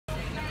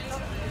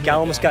Gal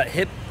almost got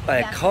hit by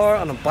a car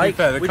on a bike.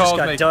 fair, We just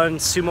got done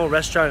sumo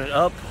restaurant it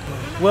up.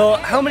 Well,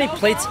 how many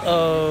plates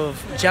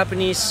of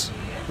Japanese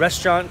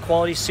restaurant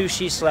quality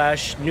sushi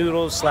slash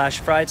noodles slash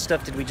fried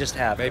stuff did we just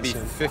have? Maybe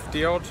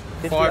 50 odd.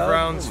 50 5 odd?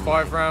 rounds, Oh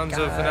 5 rounds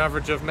God. of an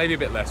average of maybe a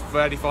bit less,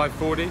 35,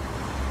 40.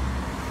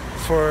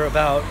 For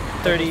about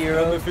 30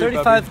 euro, food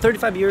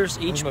 35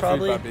 euros each my food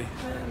probably. babby.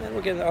 Yeah, man,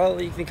 we're getting, oh,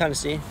 you can kind of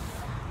see.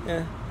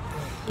 Yeah.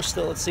 We're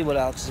still, let's see what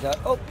Alex has got.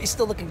 Oh, he's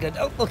still looking good.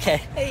 Oh, okay.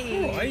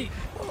 Hey.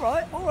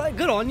 All right.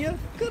 Good on you.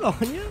 Good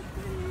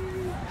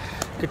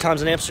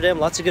times in Amsterdam.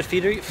 Lots of good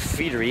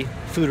foodery.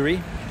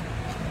 Where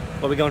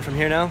are we going from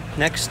here now?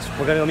 Next,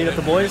 we're going to go meet up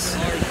the boys.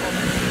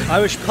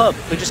 Irish pub.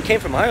 We just came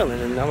from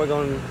Ireland and now we're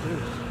going,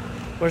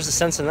 where's the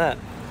sense in that?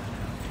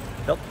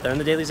 Nope, they're in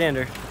the Daily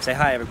Xander. Say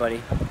hi,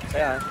 everybody. Say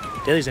hi.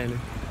 Daily Xander.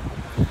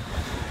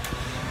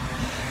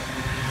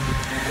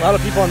 A lot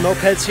of people on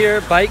mopeds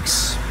here,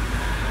 bikes,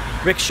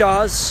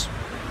 rickshaws,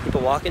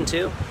 people walking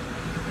too.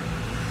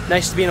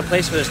 Nice to be in a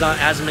place where there's not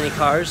as many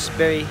cars.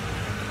 Very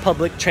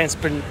public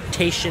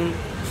transportation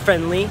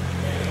friendly.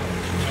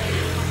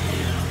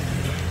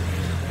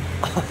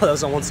 Oh, that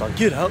was on one song.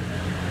 Get out.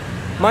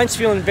 Mine's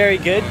feeling very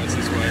good.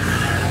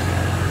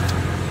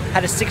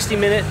 Had a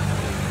 60-minute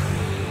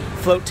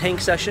float tank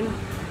session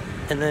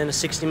and then a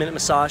 60-minute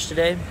massage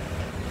today.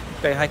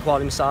 Very high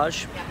quality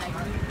massage.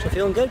 So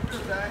feeling good.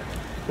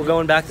 We're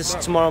going back this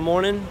tomorrow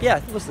morning. Yeah, I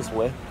think it's this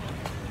way.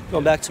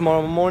 Going back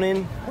tomorrow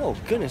morning. Oh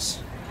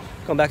goodness.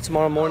 Going back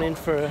tomorrow morning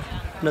for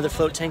another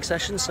float tank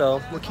session.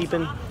 So we're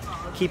keeping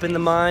the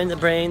mind, the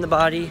brain, the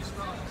body,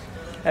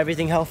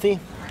 everything healthy.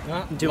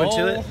 Doing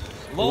to it.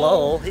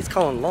 Lol. He's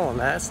calling lol.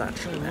 That's not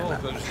true, man.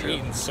 That's not true.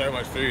 Eating so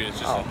much food, it's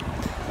just. Oh.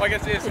 Well, I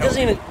guess it is. It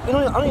doesn't even. I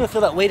don't even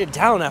feel that weighted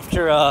down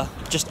after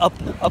just up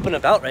and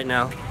about right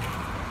now.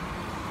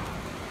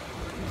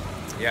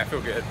 Yeah, I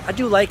feel good. I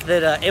do like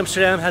that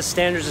Amsterdam has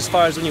standards as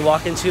far as when you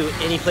walk into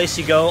any place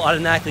you go,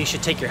 automatically you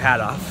should take your hat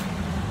off.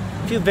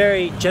 I feel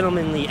very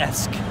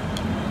gentlemanly-esque.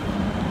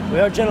 We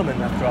are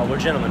gentlemen, after all. We're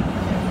gentlemen.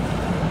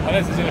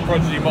 Unless it's in a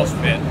Prodigy mosh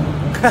pit.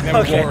 They were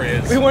Okay.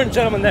 warriors. We weren't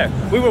gentlemen there.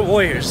 We were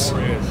warriors.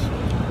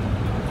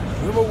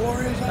 We were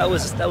warriors. That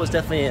was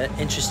definitely an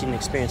interesting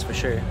experience for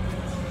sure.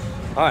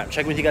 All right,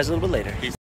 check with you guys a little bit later.